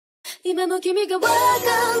今も君がわか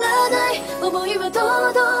らない思いは届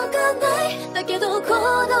かないだけどこ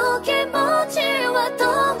の気持ちは止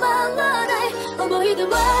まらない思い出は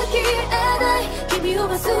消えない君を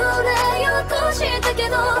忘れようとしたけ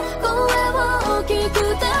ど声を聞く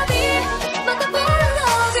たびまた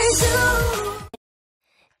Follow is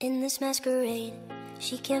you In this masquerade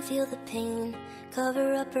she can't feel the pain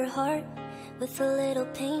Cover up her heart with a little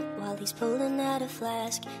paint while he's pulling out a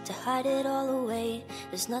flask to hide it all away.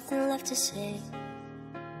 There's nothing left to say.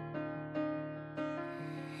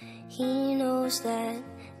 He knows that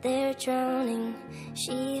they're drowning.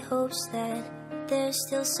 She hopes that there's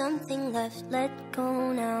still something left. Let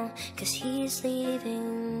go now, 'cause he's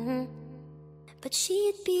leaving. But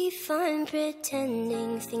she'd be fine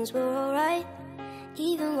pretending things were alright.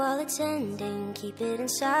 Even while it's ending, keep it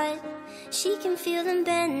inside. She can feel them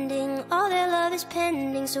bending, all their love is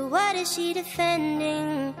pending. So what is she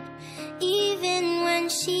defending? Even when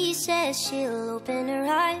she says she'll open her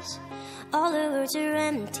eyes, all her words are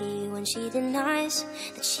empty when she denies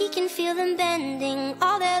that she can feel them bending,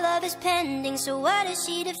 all their love is pending. So what is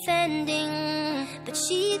she defending? But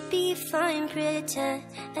she'd be fine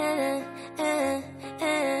pretending.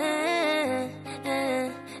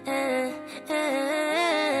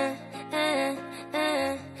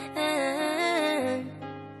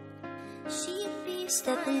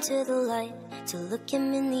 Step into the light to look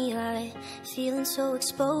him in the eye. Feeling so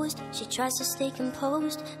exposed, she tries to stay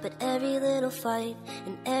composed. But every little fight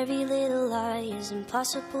and every little lie is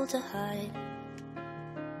impossible to hide.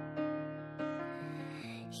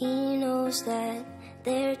 He knows that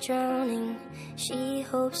they're drowning. She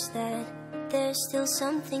hopes that there's still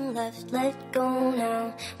something left. Let go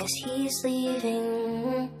now, 'cause he's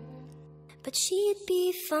leaving. But she'd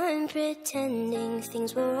be fine pretending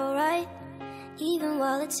things were alright. Even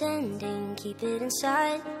while it's ending, keep it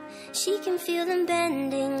inside. She can feel them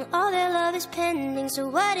bending, all their love is pending. So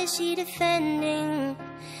what is she defending?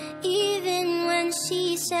 Even when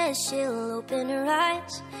she says she'll open her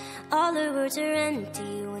eyes, all her words are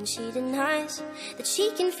empty when she denies that she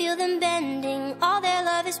can feel them bending, all their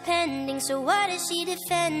love is pending. So what is she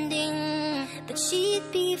defending? But she'd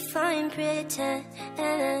be fine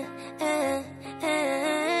pretending.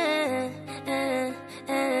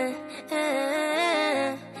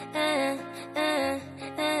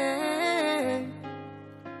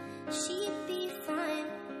 She'd be fine.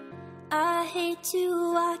 I hate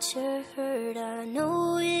to watch her hurt, I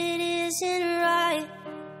know it isn't right,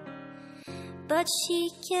 but she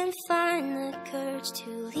can't find the courage to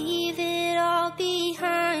leave it all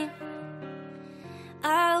behind.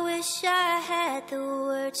 I wish I had the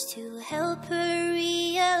words to help her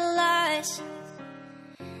realize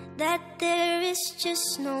that there is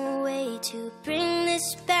just no way to bring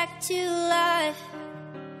this back to life.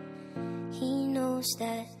 He knows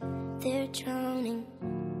that they're drowning,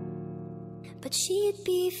 but she'd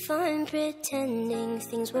be fine pretending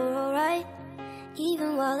things were alright.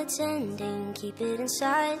 Even while it's ending, keep it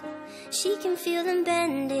inside. She can feel them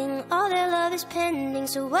bending, all their love is pending.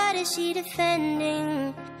 So what is she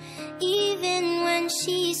defending? Even when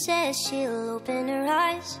she says she'll open her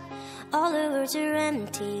eyes, all her words are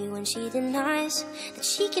empty when she denies that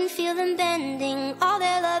she can feel them bending, all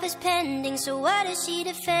their love is pending. So what is she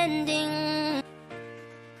defending?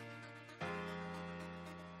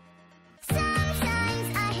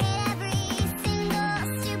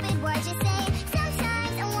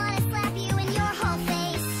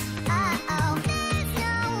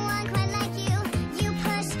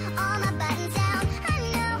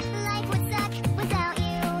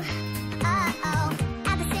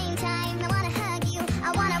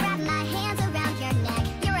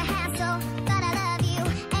 But I love you,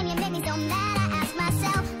 and you make me so mad. I ask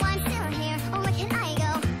myself why I'm still here.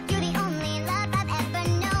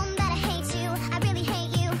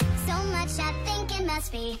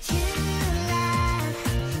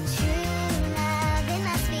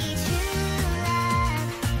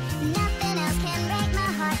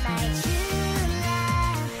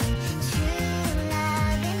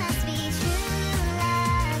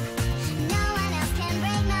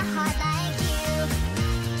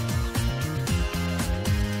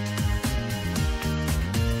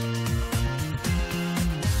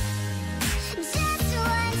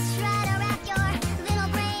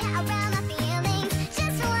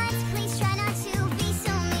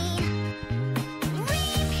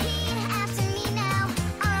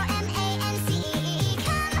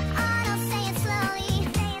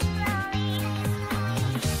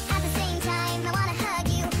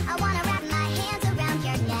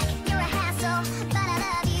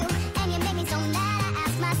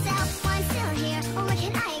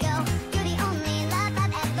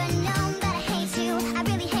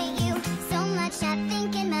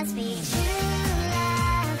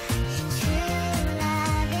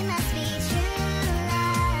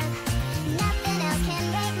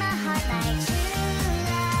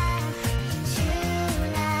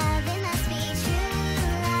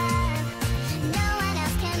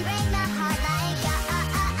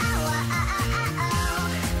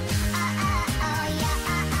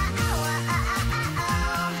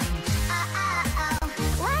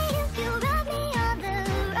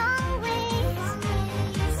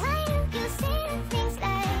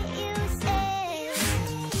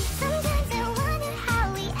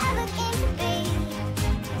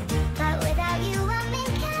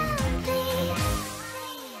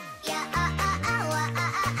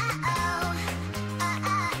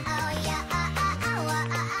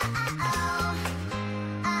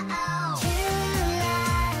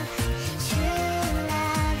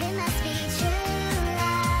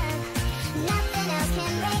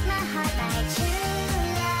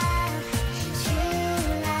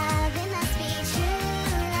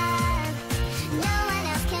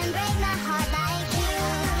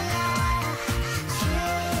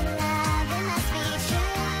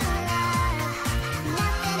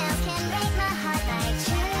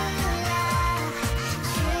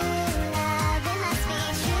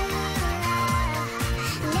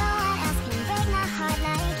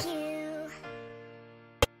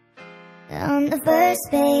 On the first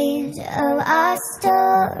page of our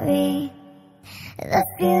story, the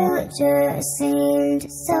future seemed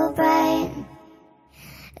so bright.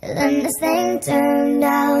 Then this thing turned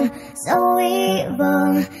out so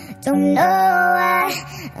evil. Don't know why,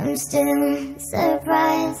 I'm still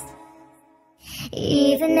surprised.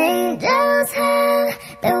 Even angels have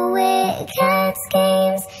their wicked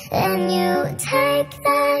schemes, and you take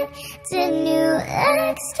that to new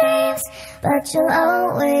extremes. But you'll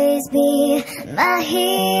always be my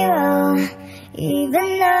hero,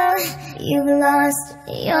 even though you've lost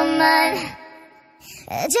your mind.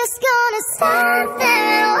 Just gonna stand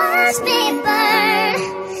there and watch me burn,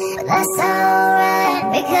 but that's alright,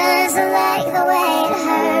 because I like the way it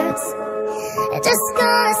hurts. Just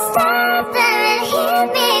gonna stand there and hear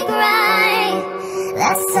me cry.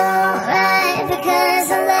 That's alright, because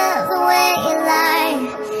I love the way you lie.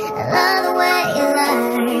 I love the way you lie.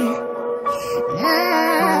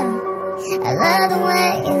 I love the way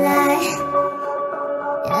you lie.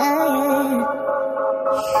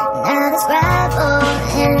 Now there's gravel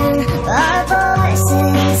in our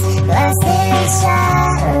voices, glasses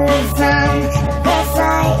shattered from the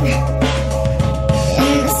fight.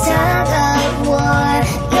 In the tug of war,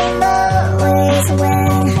 you'll always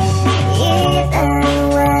win, even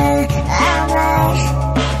when I'm right.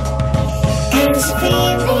 'Cause you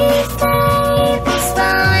feed me fables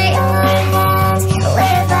from your hands,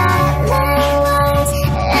 with violent words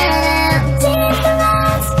and empty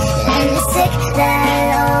threats. And you're sick that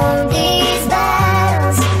all these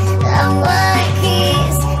battles are what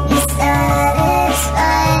keeps me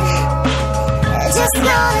satisfied. Just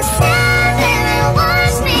gonna stand there and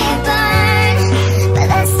watch me burn, but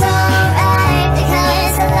that's alright,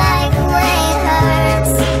 because I like the way it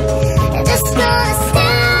hurts. Just gonna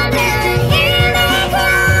stand there and hear me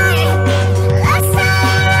cry. That's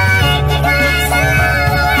alright, because I love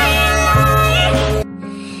the way you lie.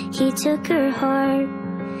 He took her heart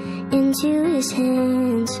into his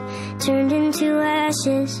hands, turned into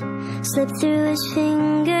ashes, slipped through his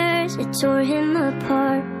fingers, it tore him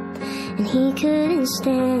apart. And he couldn't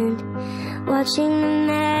stand watching the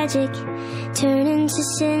magic turn into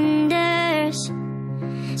cinders.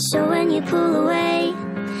 So when you pull away,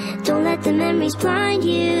 don't let the memories blind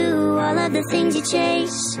you. All of the things you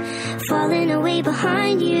chase, falling away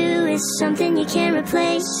behind you, is something you can't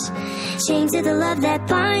replace. Chained to the love that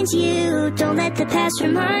binds you, don't let the past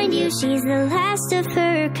remind you. She's the last of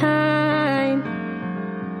her kind,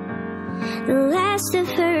 the last of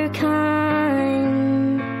her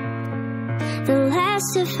kind, the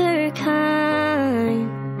last of her kind.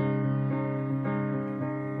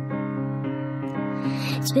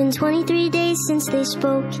 It's been 23 days since they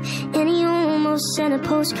spoke, and he almost sent a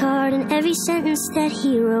postcard. And every sentence that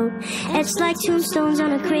he wrote etched like tombstones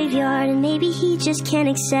on a graveyard. And maybe he just can't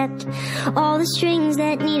accept all the strings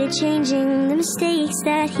that needed changing, the mistakes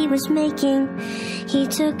that he was making. He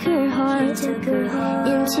took her heart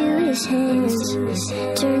into his hands,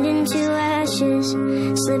 turned into ashes,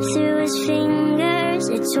 slipped through his fingers,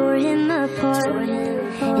 it tore him apart.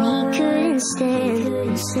 And he couldn't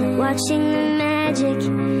stand watching the magic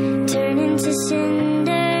turn into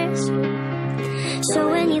cinders. So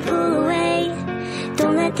when you pull away,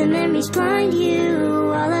 don't let the memories blind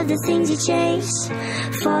you. All of the things you chase,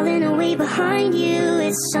 falling away behind you,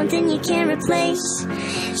 it's something you can't replace.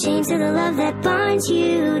 Chained to the love that binds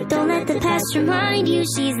you, don't let the past remind you.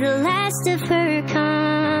 She's the last of her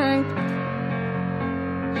kind,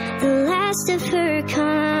 the last of her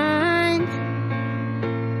kind.